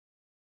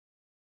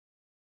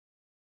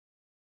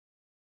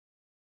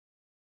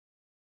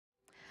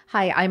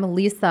Hi, I'm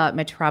Lisa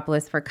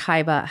Metropolis for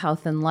Kaiba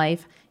Health and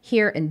Life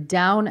here in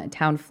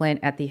downtown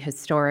Flint at the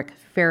historic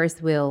Ferris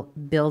wheel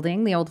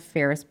building, the old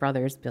Ferris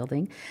Brothers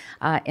building.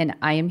 And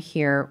I am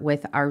here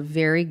with our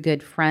very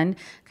good friend,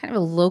 kind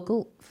of a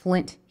local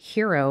Flint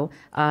hero,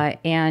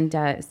 and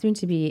soon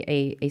to be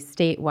a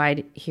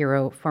statewide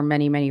hero for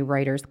many, many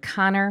writers,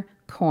 Connor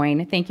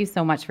Coyne. Thank you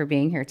so much for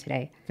being here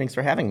today. Thanks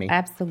for having me.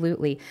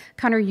 Absolutely.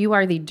 Connor, you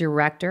are the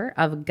director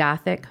of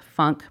Gothic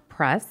Funk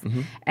Press,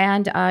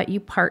 and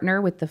you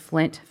partner with the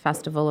Flint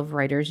Festival of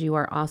Writers. You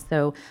are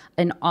also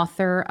an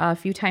author a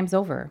few times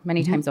over,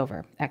 many times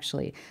over,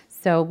 actually.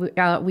 So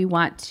we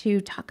want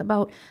to talk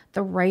about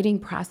the writing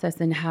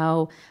process and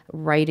how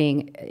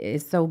writing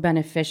is so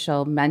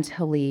beneficial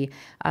mentally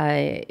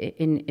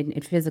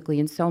and physically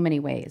in so many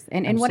ways,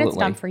 and what it's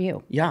done for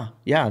you. Yeah.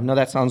 No,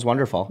 that sounds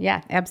wonderful.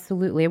 Yeah,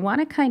 absolutely. I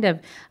want to kind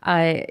of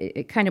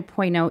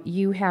point out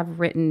you have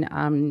written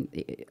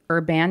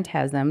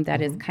Urbantism.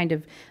 That is kind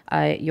of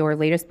your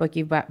latest book.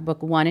 You've got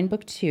book 1 and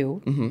book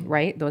 2,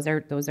 right? Those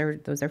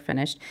are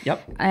finished.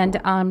 Yep.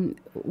 And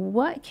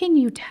what can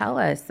you tell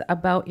us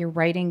about your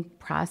writing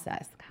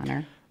process,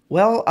 Connor?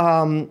 Well,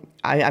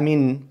 I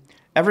mean,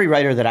 every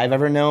writer that I've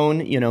ever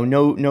known,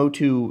 no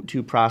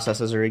two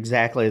processes are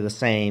exactly the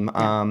same.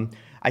 Yeah.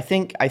 I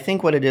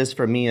think what it is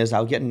for me is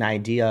I'll get an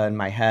idea in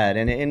my head,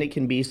 and it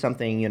can be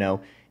something,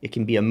 it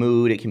can be a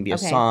mood, it can be a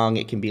song,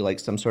 it can be like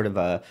some sort of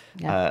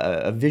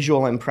a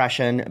visual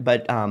impression,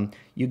 but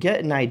you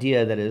get an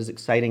idea that is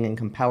exciting and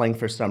compelling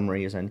for some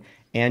reason,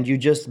 and you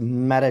just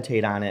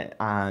meditate on it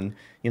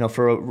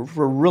for a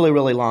really,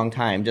 really long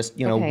time. Just,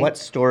 what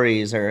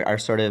stories are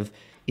sort of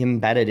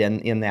embedded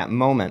in that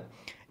moment.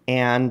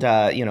 And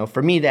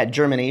for me, that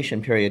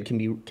germination period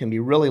can be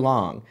really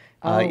long.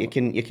 It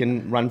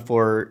can run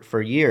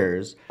for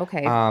years.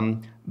 Okay.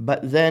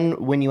 But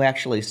then when you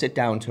actually sit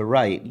down to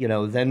write,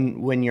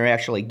 then when you're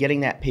actually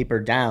getting that paper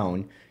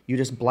down, you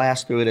just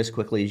blast through it as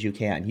quickly as you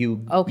can. You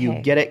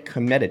get it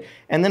committed.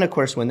 And then, of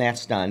course, when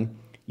that's done,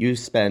 you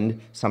spend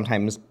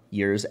sometimes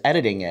years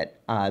editing it.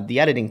 The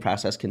editing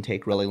process can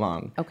take really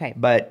long. Okay.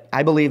 But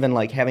I believe in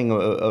having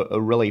a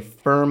really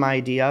firm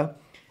idea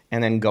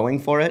and then going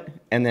for it,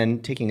 and then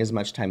taking as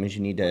much time as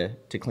you need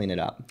to clean it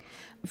up.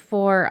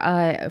 For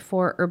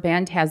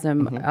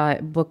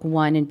Urbantism, book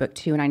 1 and book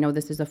 2, and I know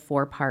this is a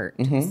 4-part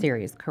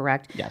series,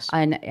 correct? Yes.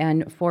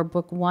 And for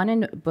book 1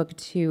 and book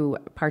 2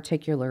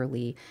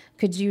 particularly,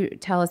 could you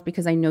tell us,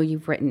 because I know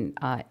you've written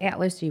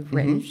Atlas, you've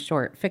written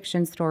short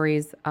fiction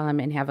stories,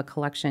 and have a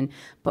collection,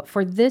 but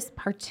for this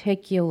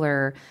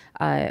particular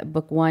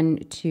book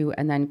 1, 2,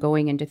 and then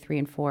going into 3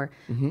 and 4,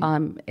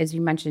 as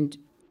you mentioned,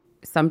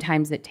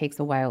 sometimes it takes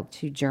a while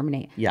to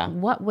germinate. Yeah.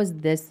 What was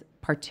this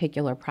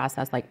particular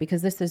process like?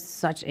 Because this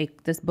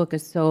book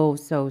is so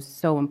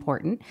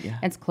important. Yeah.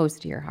 And it's close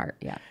to your heart.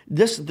 Yeah.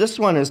 This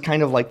one is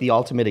kind of like the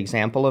ultimate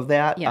example of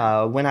that.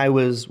 Yeah. When I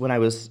was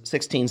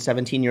 16,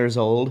 17 years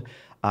old,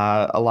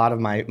 a lot of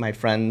my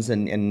friends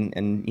and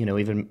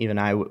even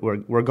I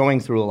were going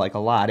through a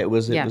lot. It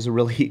was a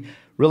really,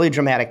 really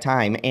dramatic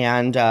time,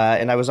 and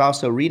I was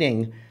also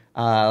reading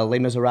Les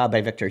Miserables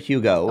by Victor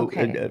Hugo.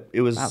 Okay.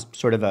 It was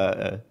sort of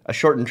a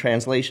shortened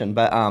translation,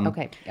 but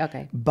Okay.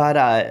 But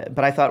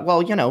I thought,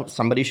 well,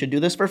 somebody should do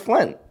this for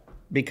Flint,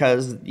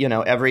 because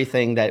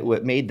everything that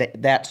made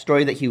that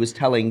story that he was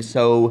telling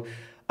so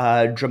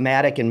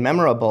dramatic and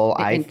memorable,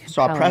 I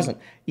saw present.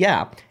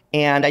 Yeah,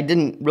 and I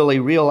didn't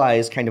really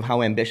realize kind of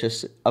how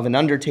ambitious of an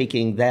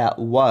undertaking that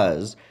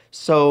was.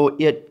 So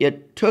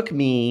it took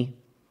me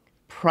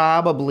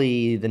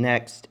probably the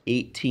next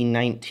 18,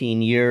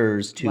 19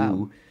 years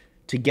to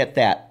get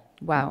that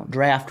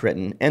draft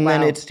written. And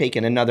then it's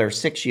taken another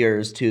 6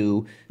 years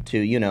to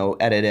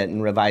edit it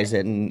and revise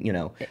it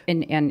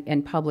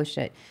and publish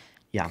it.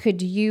 Yeah.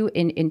 Could you,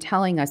 in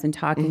telling us and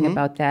talking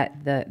about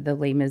that, the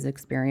Les Mis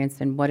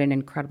experience and what an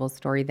incredible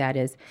story that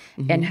is,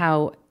 and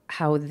how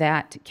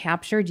that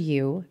captured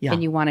you,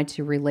 and you wanted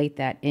to relate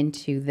that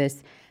into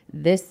this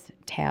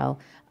tale,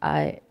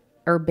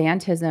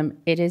 Urbantism,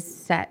 it is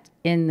set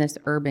in this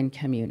urban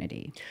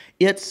community.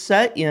 It's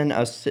set in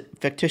a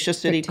fictitious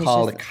city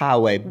called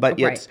Kahwe,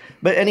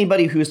 but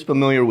anybody who's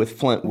familiar with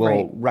Flint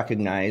will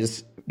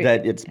recognize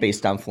that it's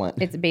based on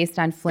Flint. It's based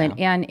on Flint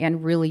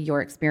and really your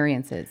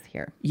experiences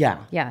here. Yeah.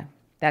 Yeah.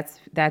 That's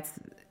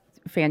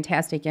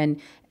fantastic. And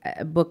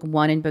book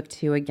 1 and book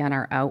 2 again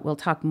are out. We'll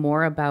talk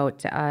more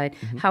about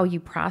how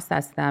you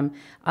process them.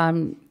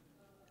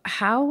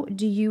 How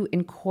do you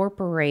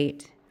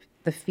incorporate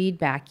the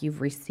feedback you've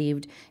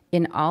received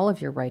in all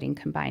of your writing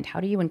combined?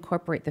 How do you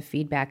incorporate the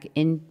feedback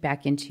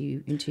back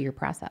into your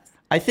process?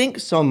 I think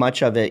so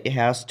much of it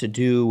has to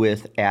do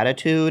with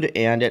attitude,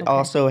 and it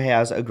also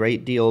has a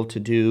great deal to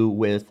do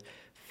with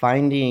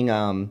finding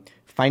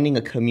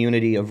a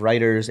community of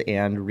writers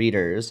and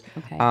readers.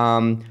 Okay.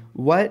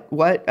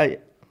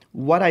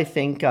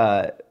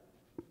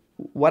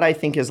 What I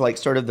think is like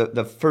sort of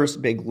the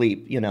first big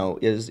leap,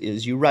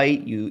 is you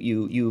write,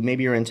 you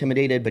maybe you're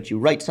intimidated, but you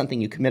write something,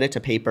 you commit it to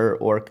paper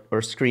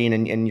or screen,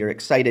 and you're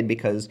excited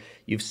because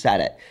you've said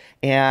it.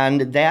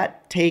 And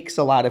that takes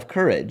a lot of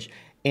courage.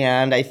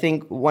 And I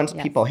think once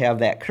Yes. people have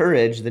that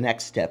courage, the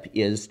next step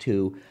is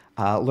to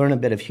learn a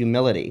bit of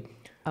humility.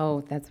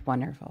 Oh, that's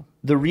wonderful.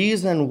 The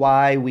reason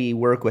why we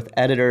work with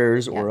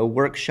editors or a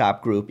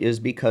workshop group is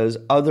because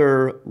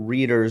other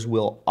readers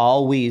will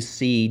always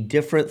see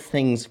different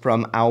things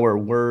from our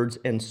words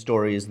and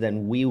stories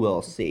than we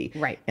will see.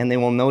 Right. And they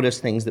will notice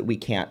things that we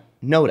can't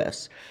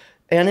notice.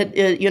 And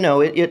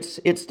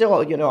it's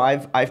still,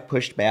 I've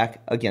pushed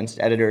back against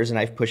editors and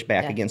I've pushed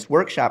back against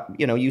workshop.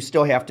 You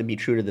still have to be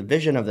true to the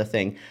vision of the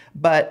thing,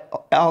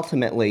 but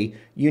ultimately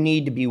you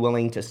need to be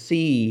willing to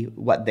see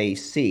what they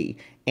see.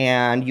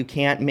 And you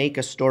can't make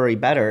a story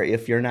better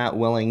if you're not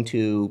willing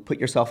to put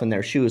yourself in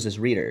their shoes as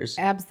readers.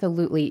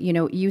 Absolutely.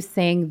 You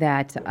saying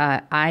that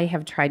I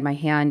have tried my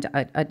hand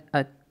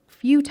a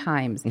few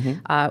times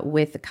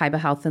with Kaiba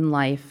Health and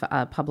Life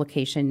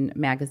publication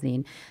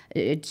magazine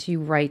to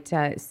write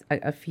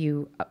a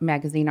few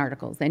magazine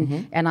articles.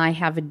 And I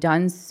have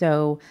done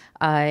so.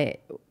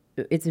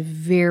 It's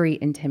very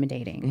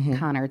intimidating,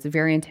 Connor. It's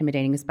very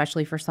intimidating,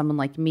 especially for someone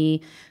like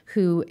me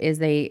who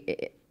is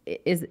a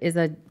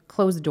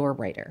closed door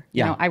writer.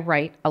 Yeah. I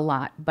write a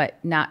lot,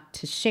 but not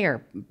to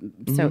share,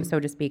 so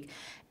to speak.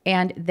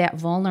 And that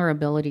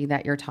vulnerability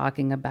that you're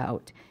talking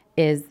about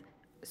is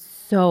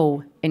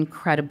so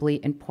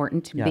incredibly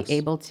important to be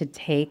able to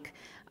take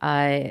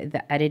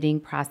the editing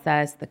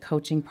process, the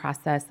coaching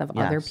process of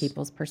other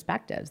people's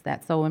perspectives.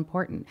 That's so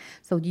important.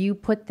 So you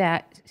put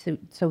that,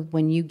 so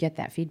when you get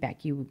that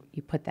feedback, you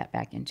put that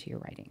back into your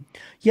writing.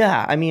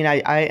 Yeah, I mean,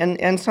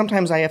 and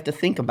sometimes I have to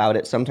think about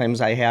it.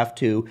 Sometimes I have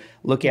to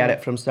look at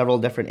it from several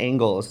different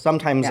angles.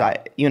 Sometimes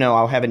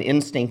I'll have an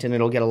instinct and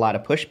it'll get a lot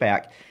of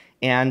pushback.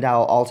 And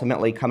I'll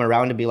ultimately come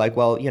around to be like,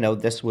 well,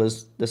 this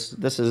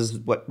is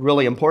what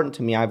really important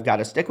to me. I've got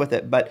to stick with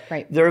it. But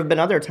there have been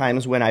other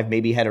times when I've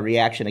maybe had a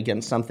reaction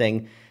against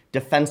something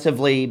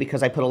defensively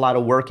because I put a lot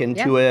of work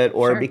into it,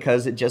 or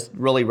because it just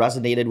really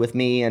resonated with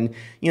me. And,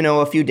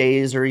 a few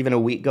days or even a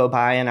week go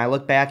by and I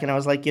look back and I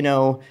was like,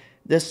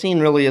 this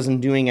scene really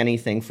isn't doing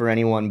anything for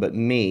anyone but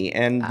me.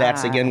 And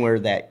that's again where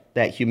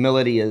that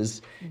humility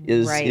is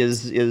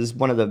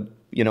one of the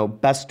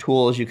best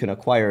tools you can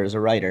acquire as a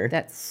writer.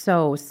 That's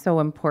so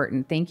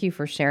important. Thank you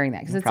for sharing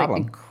that, because it's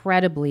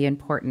incredibly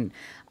important.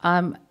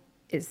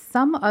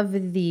 Some of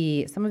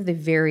the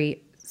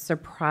very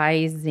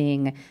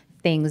surprising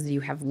things you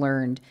have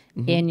learned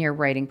in your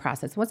writing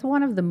process. What's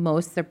one of the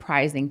most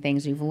surprising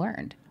things you've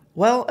learned?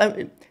 Well,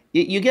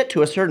 you get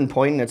to a certain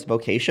point and it's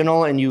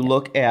vocational, and you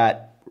look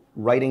at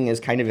writing as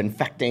kind of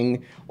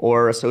infecting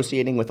or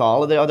associating with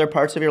all of the other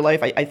parts of your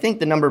life. I think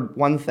the number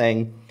one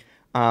thing,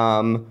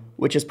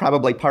 which is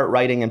probably part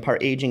writing and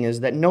part aging,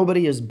 is that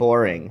nobody is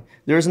boring.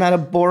 There's not a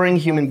boring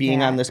human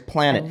being on this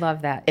planet. I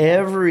love that.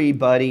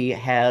 Everybody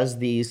has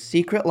these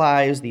secret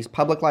lives, these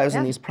public lives,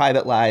 and these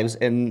private lives,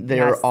 and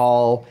there's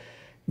all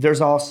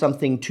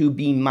something to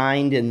be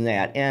mined in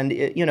that. And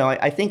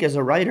I think as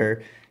a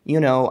writer,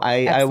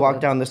 I walk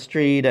down the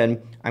street and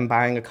I'm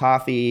buying a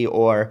coffee,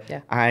 or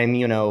I'm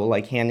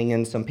handing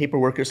in some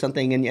paperwork or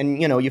something,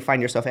 and you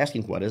find yourself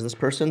asking, what is this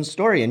person's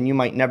story? And you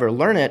might never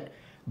learn it.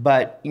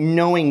 But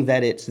knowing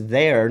that it's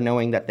there,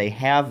 knowing that they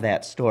have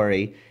that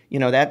story,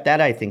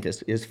 that I think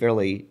is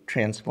fairly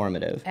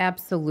transformative.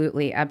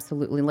 Absolutely.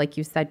 Like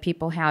you said,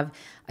 people have,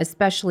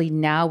 especially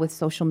now with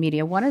social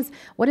media, what is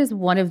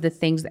one of the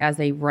things as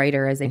a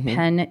writer, as a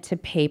pen to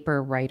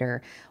paper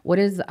writer, what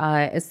is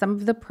some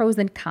of the pros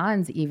and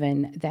cons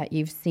even that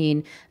you've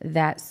seen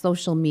that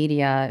social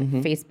media,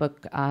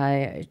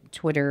 Facebook,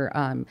 Twitter,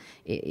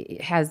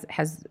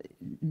 has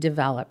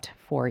developed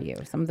for you?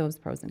 Some of those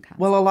pros and cons.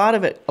 Well, a lot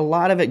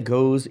of it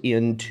goes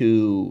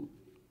into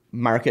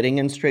marketing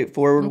in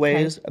straightforward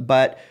ways,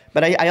 but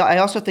I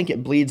also think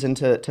it bleeds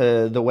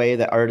into the way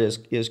that art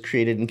is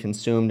created and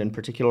consumed, and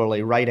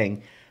particularly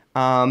writing.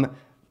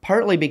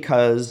 Partly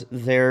because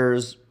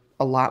there's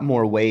a lot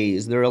more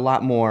ways. There are a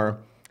lot more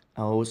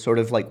sort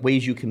of like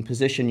ways you can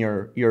position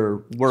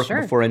your work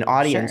before an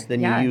audience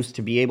than you used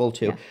to be able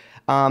to.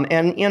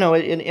 And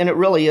it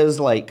really is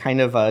like kind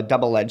of a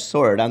double-edged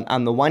sword.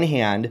 On the one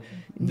hand,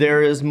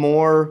 there is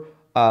more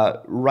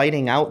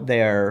writing out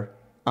there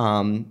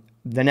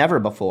than ever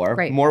before.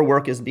 Right. More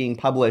work is being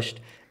published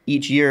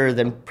each year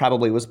than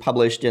probably was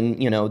published in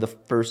the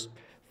first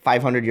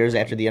 500 years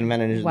after the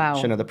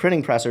invention of the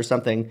printing press or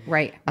something.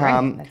 Right.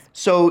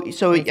 So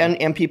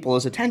and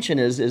people's attention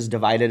is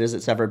divided as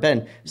it's ever been.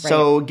 Right.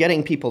 So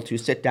getting people to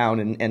sit down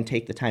and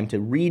take the time to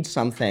read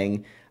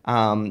something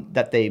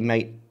that they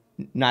might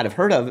not have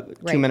heard of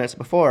 2 minutes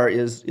before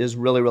is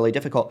really, really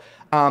difficult.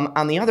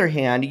 On the other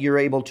hand, you're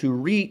able to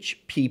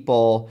reach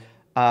people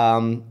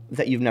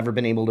that you've never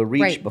been able to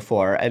reach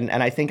before. And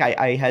I think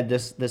I had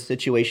this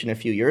situation a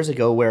few years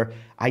ago where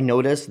I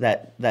noticed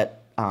that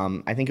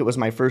I think it was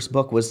my first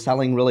book was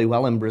selling really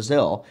well in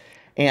Brazil.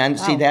 And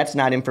see, that's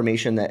not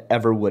information that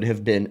ever would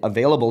have been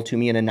available to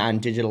me in a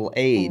non-digital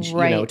age,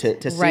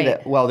 to see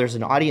that, well, there's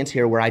an audience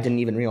here where I didn't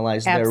even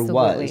realize there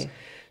was.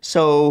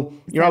 So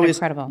you're always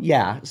incredible.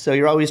 So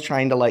you're always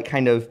trying to like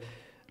kind of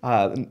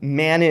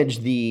manage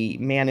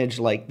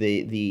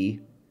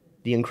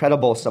the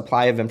incredible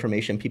supply of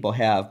information people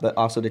have, but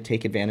also to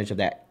take advantage of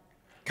that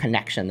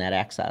connection, that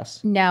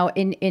access. Now,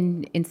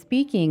 in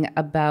speaking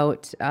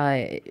about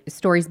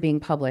stories being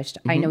published,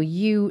 I know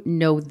you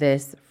know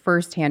this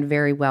firsthand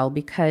very well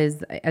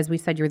because, as we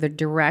said, you're the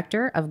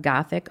director of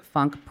Gothic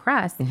Funk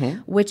Press,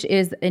 which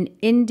is an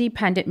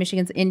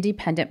Michigan's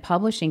independent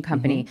publishing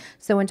company.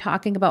 So in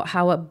talking about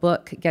how a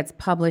book gets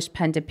published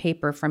pen to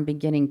paper from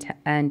beginning to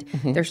end,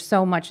 there's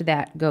so much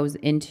that goes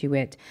into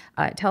it.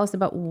 Tell us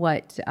about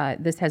what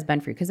this has been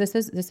for you, because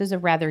this is a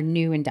rather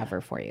new endeavor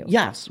for you.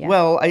 Yes. Yeah.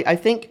 Well, I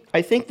think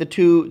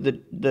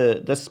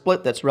the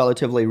split that's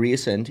relatively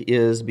recent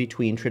is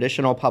between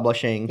traditional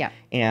publishing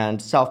and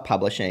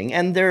self-publishing,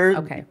 and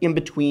there in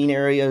between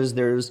areas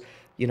there's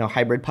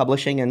hybrid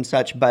publishing and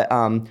such, but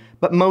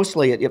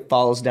mostly it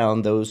falls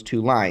down those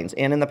two lines.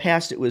 And in the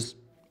past, it was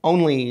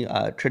only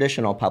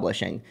traditional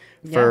publishing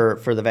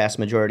for the vast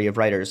majority of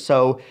writers.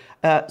 So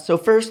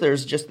first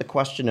there's just the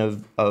question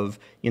of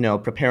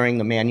preparing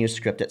the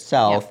manuscript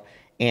itself.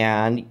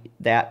 And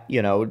that,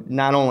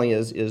 not only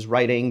is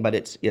writing, but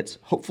it's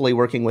hopefully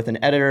working with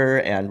an editor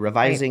and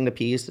revising the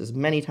piece as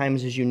many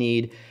times as you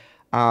need.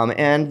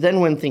 And then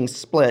when things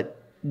split,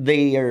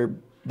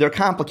 they're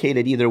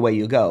complicated either way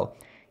you go.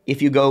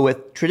 If you go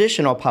with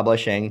traditional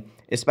publishing,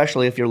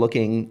 especially if you're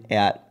looking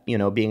at,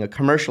 being a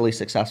commercially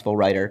successful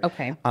writer,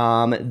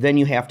 then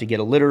you have to get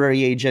a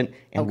literary agent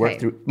and work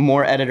through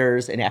more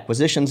editors and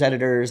acquisitions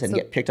editors and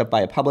get picked up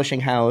by a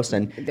publishing house.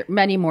 And there are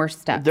many more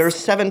steps. There's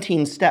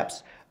 17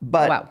 steps.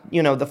 But,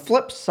 the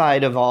flip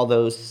side of all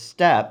those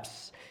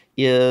steps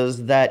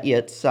is that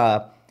it's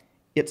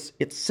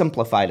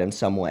simplified in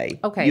some way.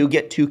 You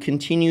get to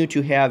continue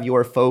to have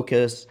your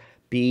focus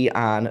be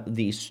on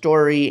the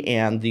story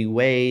and the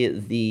way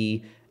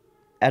the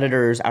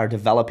editors are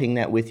developing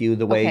that with you,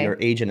 the way your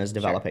agent is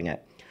developing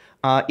it.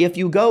 If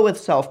you go with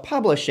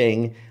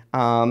self-publishing,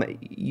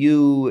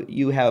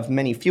 you have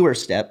many fewer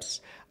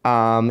steps.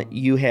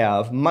 You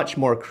have much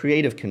more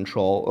creative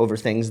control over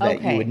things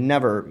that you would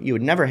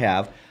never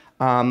have.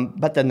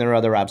 But then there are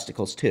other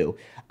obstacles too.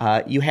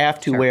 You have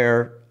to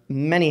wear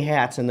many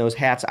hats, and those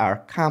hats are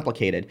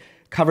complicated.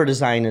 Cover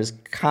design is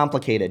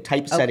complicated.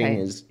 Typesetting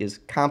is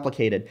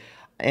complicated.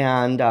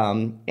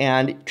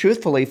 And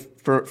truthfully,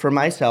 for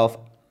myself,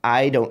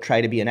 I don't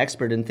try to be an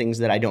expert in things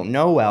that I don't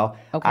know well.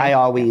 I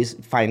always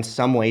find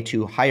some way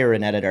to hire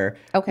an editor,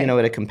 at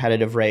a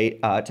competitive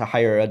rate, to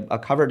hire a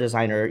cover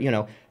designer,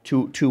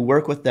 to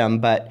work with them.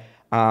 But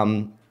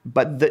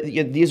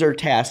these are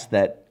tasks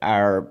that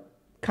are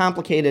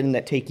complicated and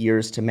that take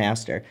years to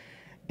master.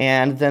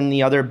 And then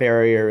the other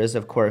barrier is,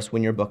 of course,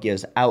 when your book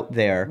is out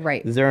there,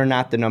 there are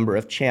not the number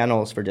of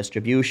channels for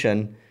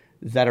distribution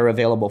that are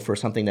available for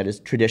something that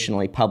is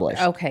traditionally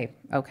published. Okay.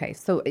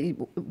 So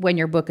when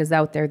your book is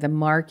out there, the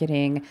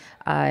marketing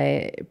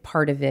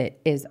part of it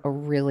is a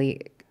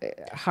really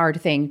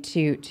hard thing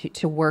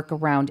to work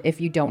around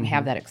if you don't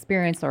have that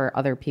experience or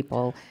other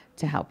people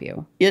to help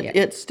you.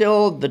 It's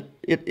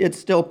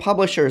still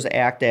publishers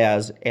act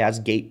as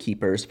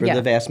gatekeepers for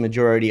the vast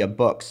majority of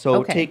books.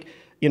 So take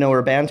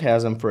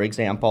Urbantasm, for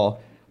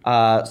example.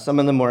 Some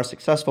of the more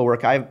successful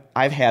work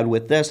I've had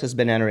with this has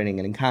been entering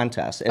in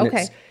contests, and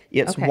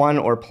it's won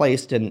or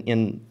placed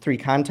in 3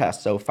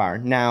 contests so far.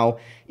 Now,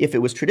 if it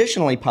was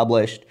traditionally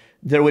published,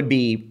 there would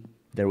be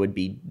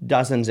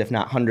dozens, if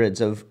not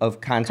hundreds,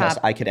 of contests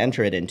I could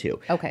enter it into.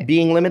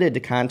 Being limited to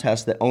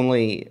contests that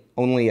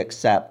only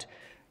accept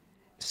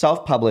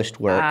self-published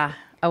work,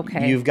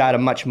 you've got a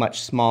much,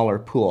 much smaller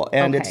pool.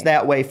 And it's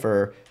that way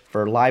for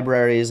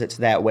libraries, it's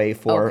that way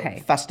for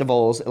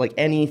festivals. Like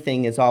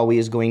anything is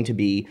always going to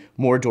be,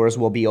 more doors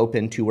will be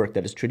open to work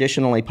that is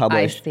traditionally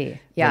published than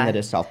that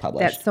is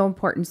self-published. That's so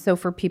important. So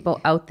for people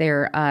out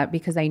there,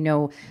 because I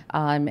know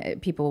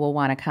people will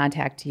want to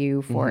contact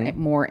you for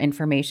more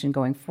information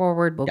going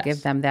forward. We'll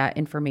give them that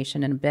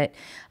information in a bit.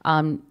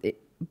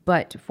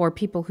 But for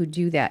people who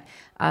do that,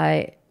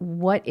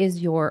 what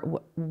is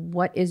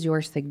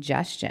your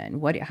suggestion?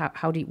 What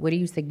do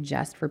you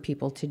suggest for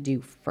people to do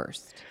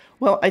first?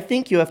 Well, I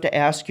think you have to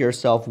ask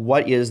yourself,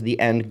 what is the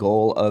end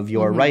goal of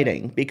your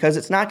writing? Because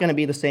it's not going to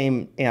be the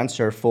same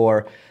answer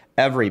for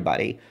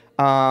everybody.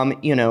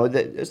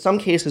 Some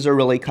cases are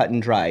really cut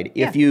and dried.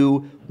 If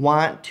you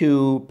want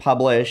to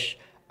publish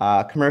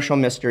commercial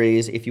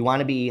mysteries, if you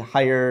want to be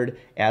hired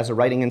as a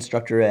writing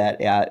instructor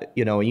at a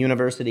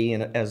university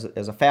and as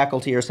a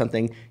faculty or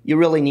something, you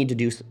really need to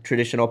do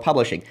traditional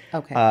publishing.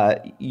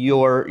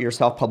 Your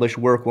self-published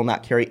work will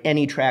not carry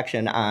any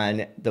traction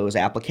on those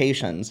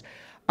applications.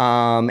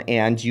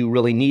 And you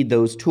really need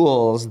those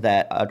tools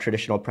that a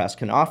traditional press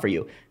can offer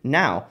you.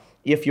 Now,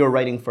 if you're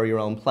writing for your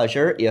own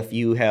pleasure, if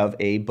you have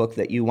a book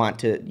that you want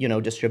to,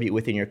 distribute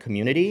within your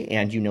community,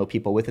 and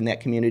people within that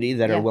community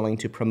that are willing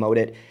to promote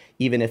it,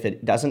 even if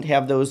it doesn't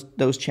have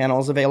those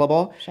channels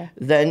available,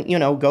 then,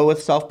 go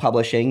with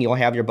self-publishing. You'll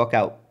have your book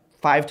out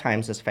 5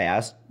 times as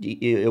fast.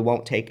 It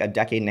won't take a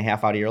decade and a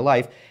half out of your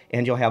life,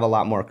 and you'll have a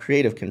lot more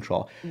creative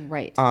control.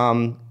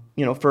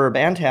 For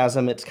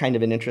Urbantasm, it's kind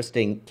of an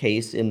interesting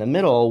case in the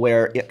middle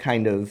where it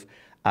kind of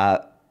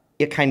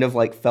it kind of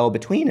like fell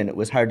between, and it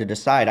was hard to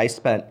decide. I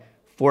spent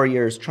 4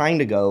 years trying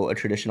to go a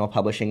traditional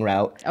publishing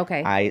route.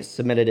 Okay. I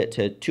submitted it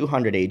to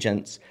 200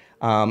 agents.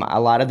 A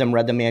lot of them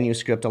read the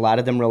manuscript. A lot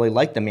of them really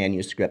liked the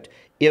manuscript.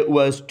 It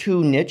was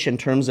too niche in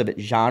terms of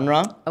its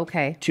genre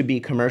Okay. to be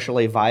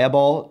commercially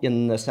viable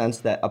in the sense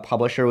that a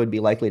publisher would be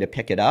likely to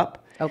pick it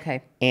up.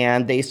 Okay.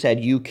 And they said,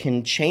 you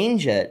can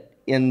change it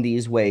in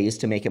these ways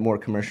to make it more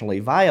commercially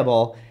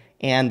viable.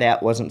 And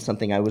that wasn't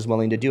something I was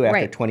willing to do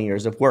after Right. 20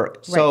 years of work.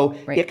 So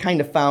right. it kind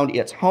of found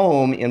its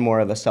home in more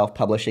of a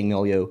self-publishing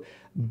milieu.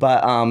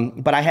 But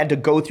I had to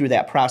go through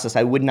that process.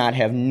 I would not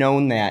have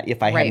known that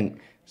if I Right.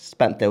 hadn't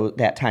spent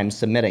that time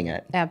submitting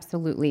it.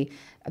 Absolutely.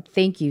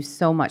 Thank you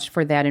so much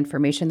for that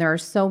information. There are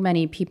so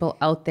many people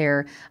out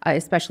there,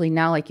 especially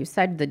now, like you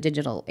said, the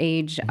digital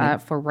age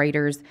for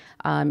writers.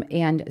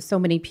 And so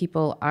many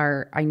people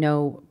I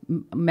know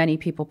many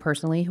people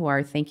personally who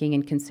are thinking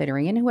and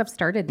considering and who have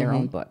started their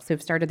own books, who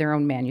have started their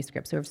own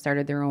manuscripts, who have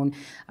started their own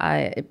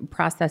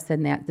process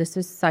in that. This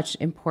is such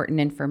important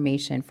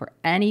information for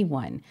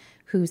anyone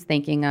who's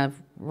thinking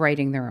of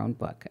writing their own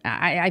book.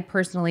 I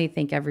personally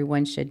think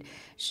everyone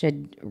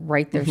should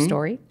write their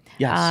story.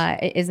 Yes.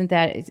 Isn't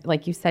that,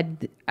 like you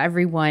said,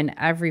 everyone,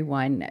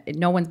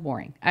 no one's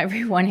boring.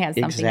 Everyone has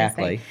something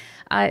Exactly.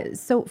 to say.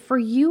 So for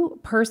you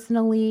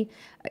personally,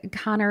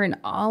 Connor, in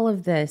all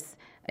of this,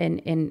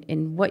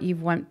 in what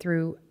you've went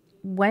through,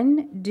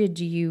 when did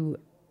you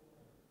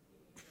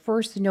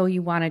first know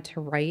you wanted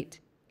to write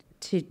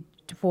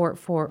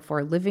for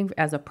a living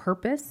as a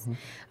purpose,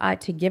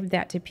 to give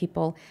that to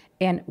people?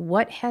 And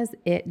what has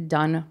it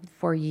done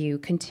for you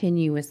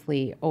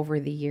continuously over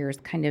the years,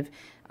 kind of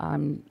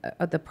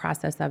the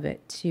process of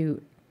it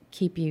to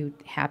keep you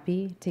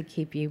happy, to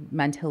keep you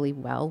mentally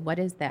well? What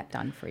has that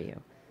done for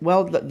you?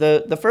 Well,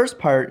 the first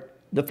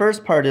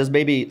part is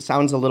maybe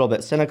sounds a little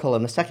bit cynical,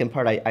 and the second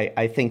part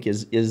I think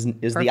is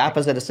the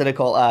opposite of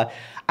cynical.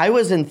 I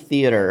was in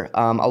theater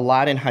a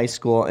lot in high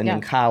school and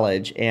in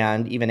college,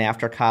 and even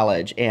after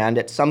college. And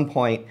at some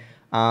point,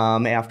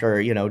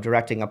 after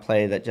directing a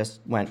play that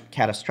just went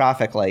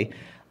catastrophically,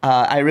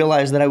 I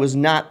realized that I was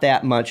not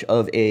that much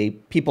of a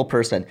people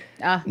person.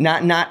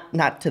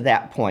 Not to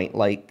that point.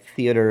 Like,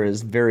 theater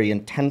is very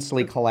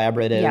intensely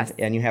collaborative, Yes.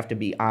 and you have to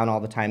be on all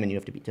the time, and you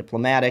have to be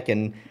diplomatic,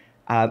 and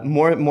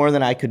more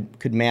than I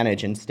could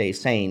manage and stay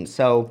sane.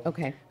 So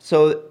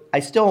I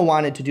still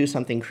wanted to do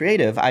something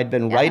creative. I'd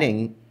been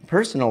writing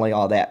personally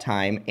all that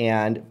time,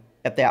 and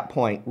at that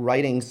point,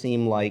 writing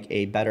seemed like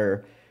a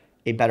better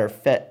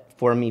fit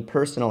for me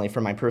personally, for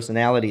my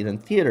personality, than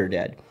theater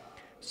did.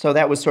 So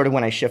that was sort of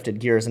when I shifted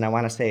gears, and I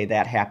want to say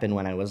that happened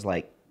when I was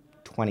like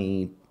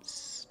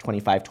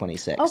 25,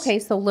 26. Okay,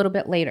 so a little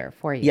bit later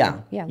for you.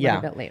 Yeah, a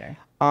little bit later.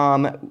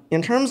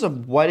 In terms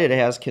of what it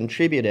has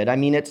contributed, I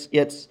mean,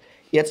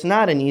 it's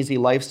not an easy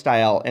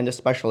lifestyle, and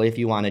especially if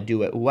you want to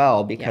do it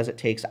well, because it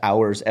takes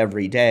hours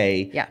every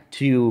day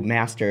to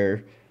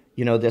master,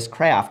 this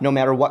craft. No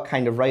matter what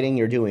kind of writing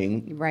you're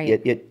doing,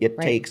 it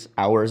takes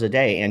hours a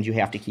day, and you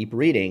have to keep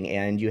reading,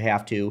 and you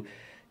have to,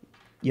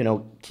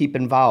 keep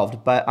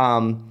involved. But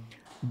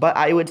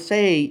I would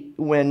say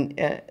when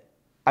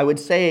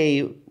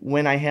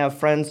I have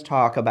friends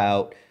talk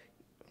about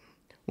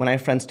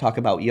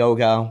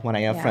yoga, when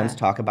I have friends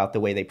talk about the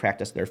way they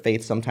practice their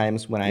faith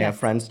sometimes, when I have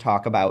friends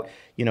talk about,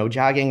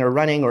 jogging or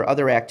running or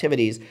other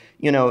activities,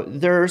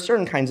 there are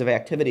certain kinds of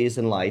activities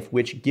in life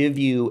which give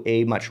you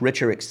a much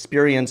richer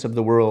experience of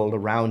the world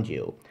around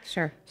you.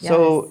 Sure.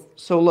 So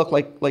look,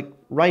 like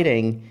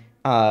writing,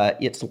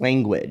 it's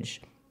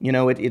language.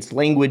 It's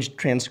language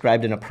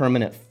transcribed in a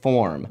permanent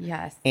form.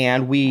 Yes.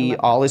 And we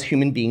all as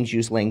human beings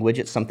use language.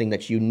 It's something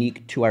that's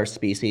unique to our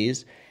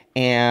species.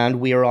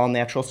 And we are all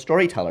natural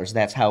storytellers.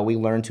 That's how we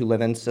learn to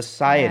live in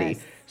society. Yes.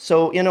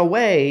 So in a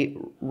way,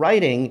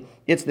 writing,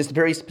 it's this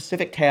very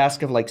specific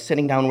task of like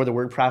sitting down with a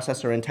word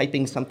processor and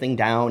typing something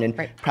down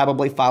and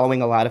probably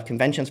following a lot of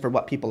conventions for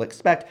what people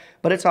expect.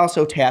 But it's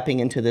also tapping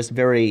into this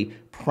very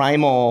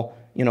primal,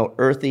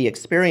 earthy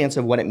experience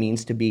of what it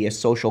means to be a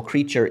social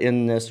creature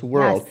in this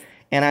world. Yes.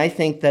 And I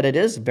think that it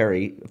is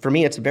for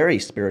me, it's very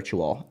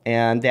spiritual.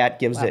 And that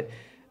gives it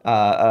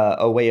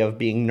a way of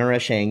being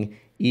nourishing,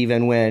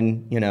 even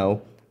when,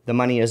 the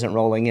money isn't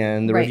rolling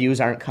in, the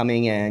reviews aren't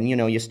coming in,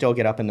 you still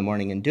get up in the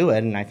morning and do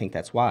it. And I think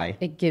that's why.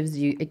 It gives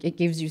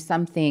you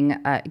something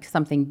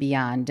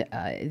beyond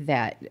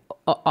that,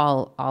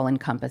 all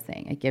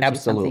encompassing. It gives you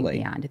something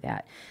beyond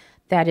that.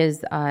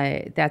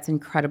 That's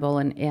incredible,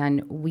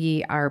 and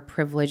we are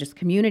privileged, as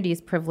community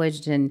is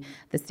privileged, and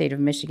the state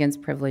of Michigan's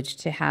privileged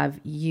to have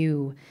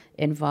you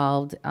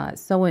involved,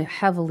 so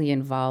heavily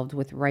involved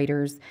with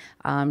writers,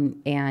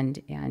 and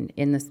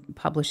in this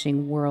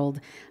publishing world.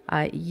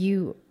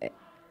 You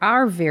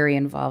are very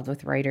involved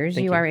with writers.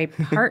 You are a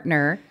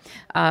partner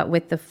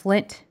with the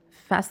Flint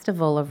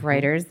Festival of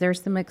Writers.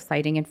 There's some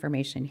exciting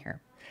information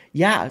here.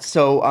 Yeah,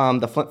 so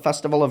the Flint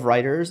Festival of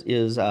Writers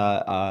is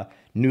a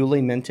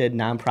newly minted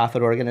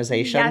nonprofit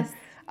organization. Yes.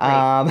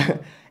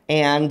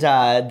 And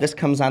this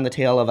comes on the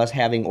tail of us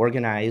having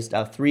organized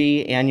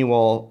 3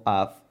 annual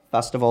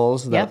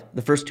festivals.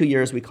 The first 2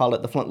 years we called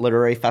it the Flint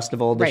Literary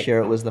Festival. This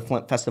year it was the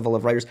Flint Festival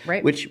of Writers,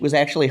 which was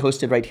actually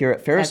hosted right here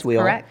at Ferris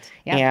Wheel. Correct.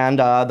 Yeah. And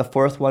the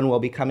fourth one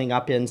will be coming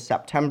up in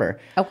September.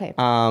 Okay.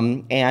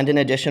 And in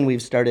addition,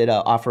 we've started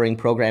offering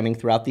programming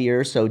throughout the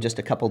year. So just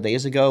a couple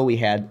days ago, we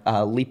had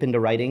Leap into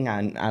Writing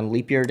on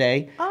Leap Year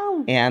Day.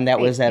 Oh, and that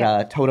was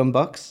at Totem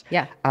Books.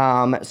 Yeah.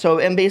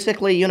 And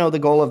basically, the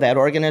goal of that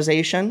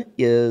organization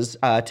is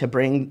to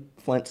bring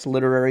Flint's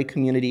literary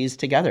communities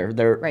together.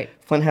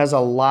 Flint has a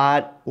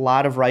lot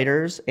of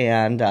writers,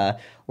 and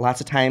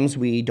lots of times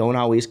we don't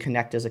always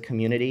connect as a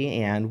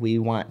community, and we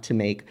want to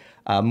make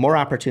more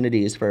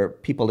opportunities for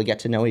people to get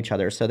to know each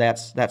other. So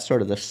that's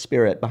sort of the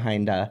spirit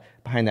behind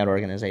that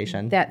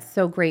organization. That's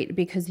so great,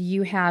 because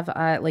you have,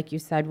 like you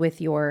said,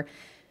 with your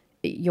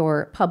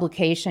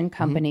publication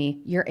company,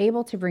 you're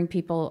able to bring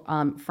people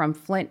from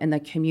Flint and the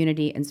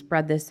community and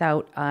spread this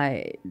out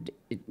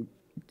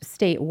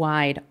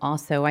statewide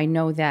also. I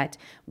know that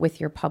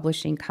with your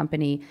publishing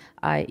company,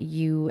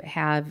 you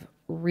have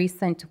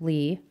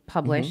recently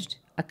published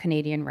a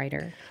Canadian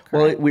writer.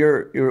 Correct?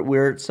 Well,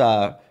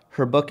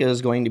 her book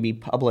is going to be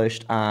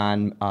published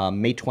on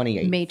May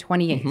 28th. May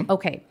 28th.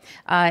 Okay.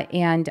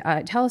 And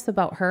tell us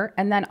about her.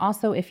 And then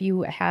also, if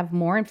you have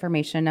more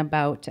information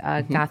about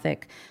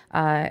Gothic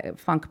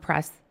Funk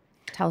Press,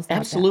 tell us about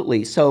Absolutely.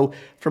 that. So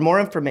for more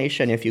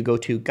information, if you go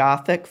to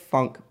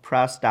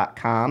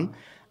gothicfunkpress.com,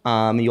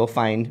 you'll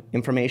find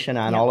information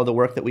on all of the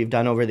work that we've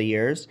done over the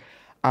years.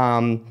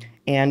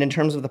 And in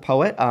terms of the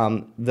poet,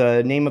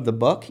 the name of the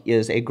book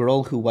is A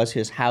Girl Who Was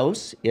His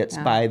House. It's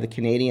by the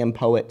Canadian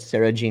poet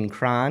Sarah Jean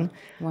Cron.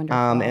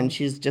 Wonderful. And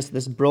she's just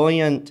this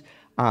brilliant,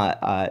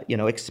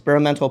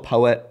 experimental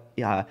poet.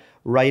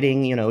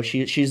 Writing,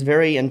 she's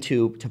very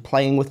into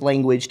playing with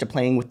language, to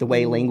playing with the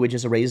way language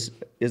is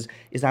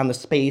on the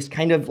space.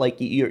 Kind of like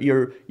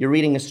you're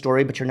reading a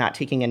story, but you're not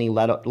taking any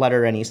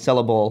letter, any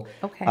syllable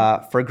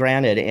for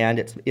granted. And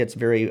it's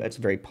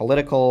very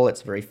political.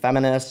 It's very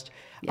feminist.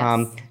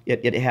 Yes.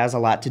 It has a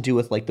lot to do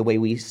with like the way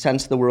we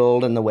sense the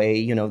world and the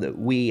way that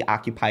we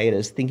occupy it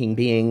as thinking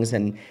beings,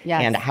 and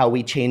how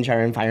we change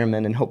our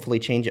environment and hopefully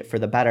change it for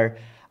the better.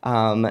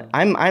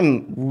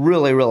 I'm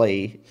really,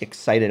 really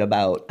excited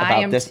about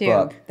this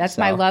book. That's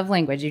my love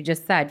language. You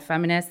just said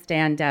feminist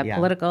and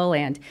political,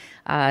 and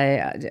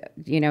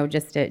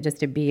just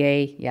a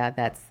BA. Yeah,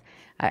 that's.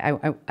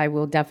 I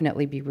will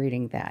definitely be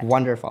reading that.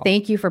 Wonderful.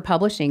 Thank you for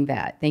publishing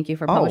that. Thank you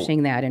for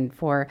publishing that, and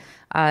for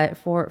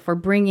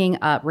bringing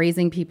up,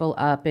 raising people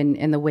up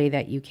in the way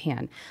that you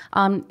can.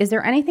 Is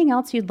there anything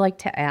else you'd like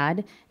to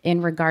add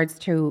in regards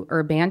to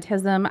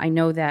Urbantism? I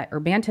know that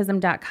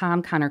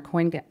urbantism.com,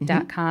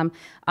 connorcoyne.com,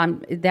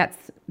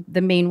 that's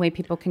the main way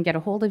people can get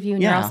a hold of you,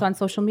 and you're also on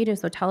social media.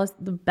 So tell us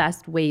the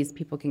best ways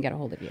people can get a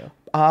hold of you.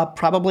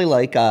 Probably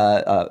like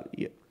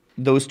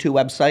those two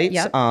websites.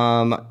 Yep.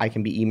 I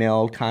can be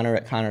emailed,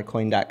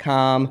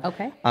 connor@connorcoyne.com.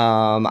 Okay.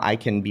 I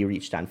can be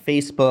reached on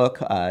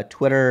Facebook,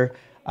 Twitter,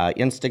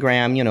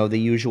 Instagram, the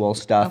usual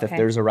stuff. Okay. If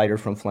there's a writer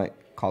from Flint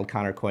called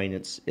Connor Coyne,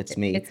 it's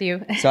me. It's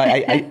you. So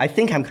I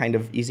think I'm kind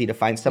of easy to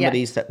find.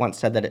 Somebody once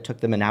said that it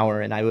took them an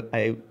hour, and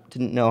I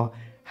didn't know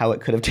how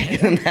it could have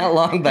taken them that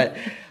long, but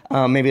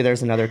maybe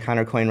there's another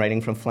Connor Coyne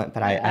writing from Flint,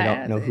 but I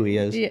don't know who he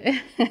is. Yeah.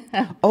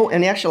 Oh,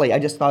 and actually, I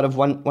just thought of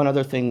one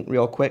other thing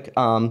real quick.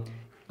 I'm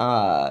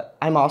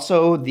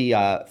also the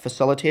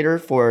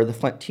facilitator for the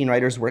Flint Teen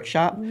Writers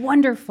Workshop.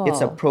 Wonderful.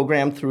 It's a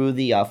program through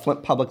the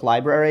Flint Public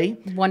Library.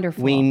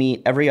 Wonderful. We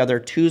meet every other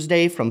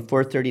Tuesday from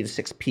 4:30 to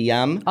 6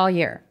 p.m. All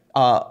year.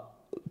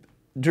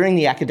 During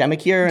the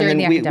academic year, During and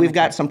the then academic we've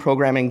got year. some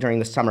programming during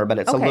the summer, but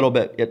it's a little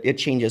bit, it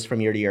changes from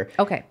year to year.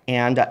 Okay.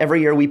 And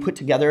every year we put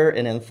together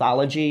an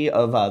anthology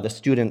of the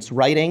students'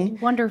 writing.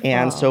 Wonderful.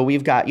 And so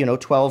we've got,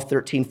 12,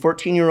 13,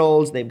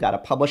 14-year-olds. They've got a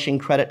publishing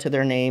credit to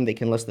their name. They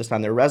can list this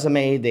on their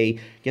resume. They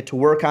get to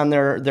work on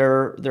their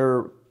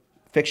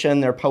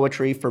fiction, their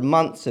poetry for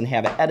months and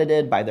have it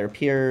edited by their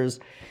peers.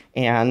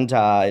 And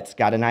it's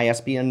got an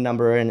ISBN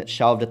number, and it's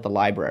shelved at the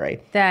library.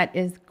 That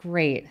is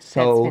great.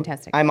 So that's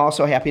fantastic. I'm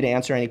also happy to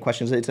answer any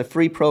questions. It's a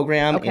free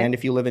program, and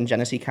if you live in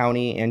Genesee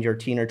County and your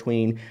teen or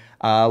tween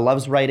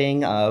loves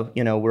writing,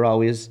 we're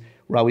always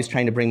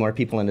trying to bring more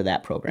people into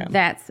that program.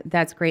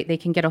 That's great. They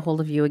can get a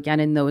hold of you again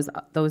in those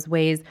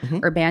ways.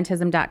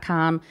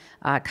 Urbantism.com,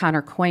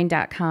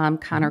 connorcoyne.com,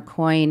 Connor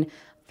Coyne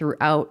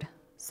throughout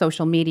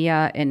social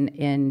media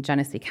in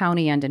Genesee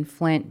County and in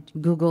Flint.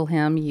 Google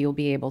him. You'll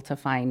be able to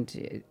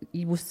find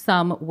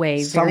some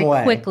way very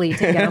quickly to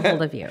get a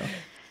hold of you.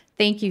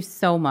 Thank you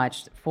so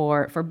much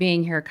for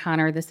being here,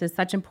 Connor. This is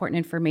such important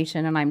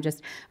information, and I'm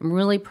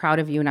really proud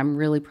of you, and I'm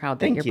really proud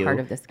that you're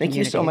part of this community.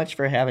 Thank you so much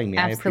for having me.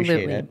 Absolutely. I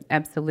appreciate it.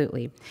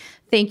 Absolutely.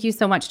 Thank you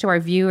so much to our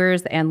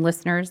viewers and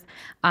listeners.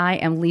 I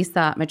am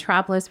Lisa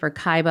Metropolis for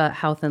Kaiba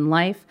Health and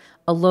Life,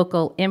 a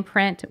local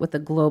imprint with a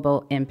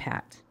global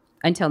impact.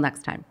 Until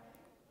next time.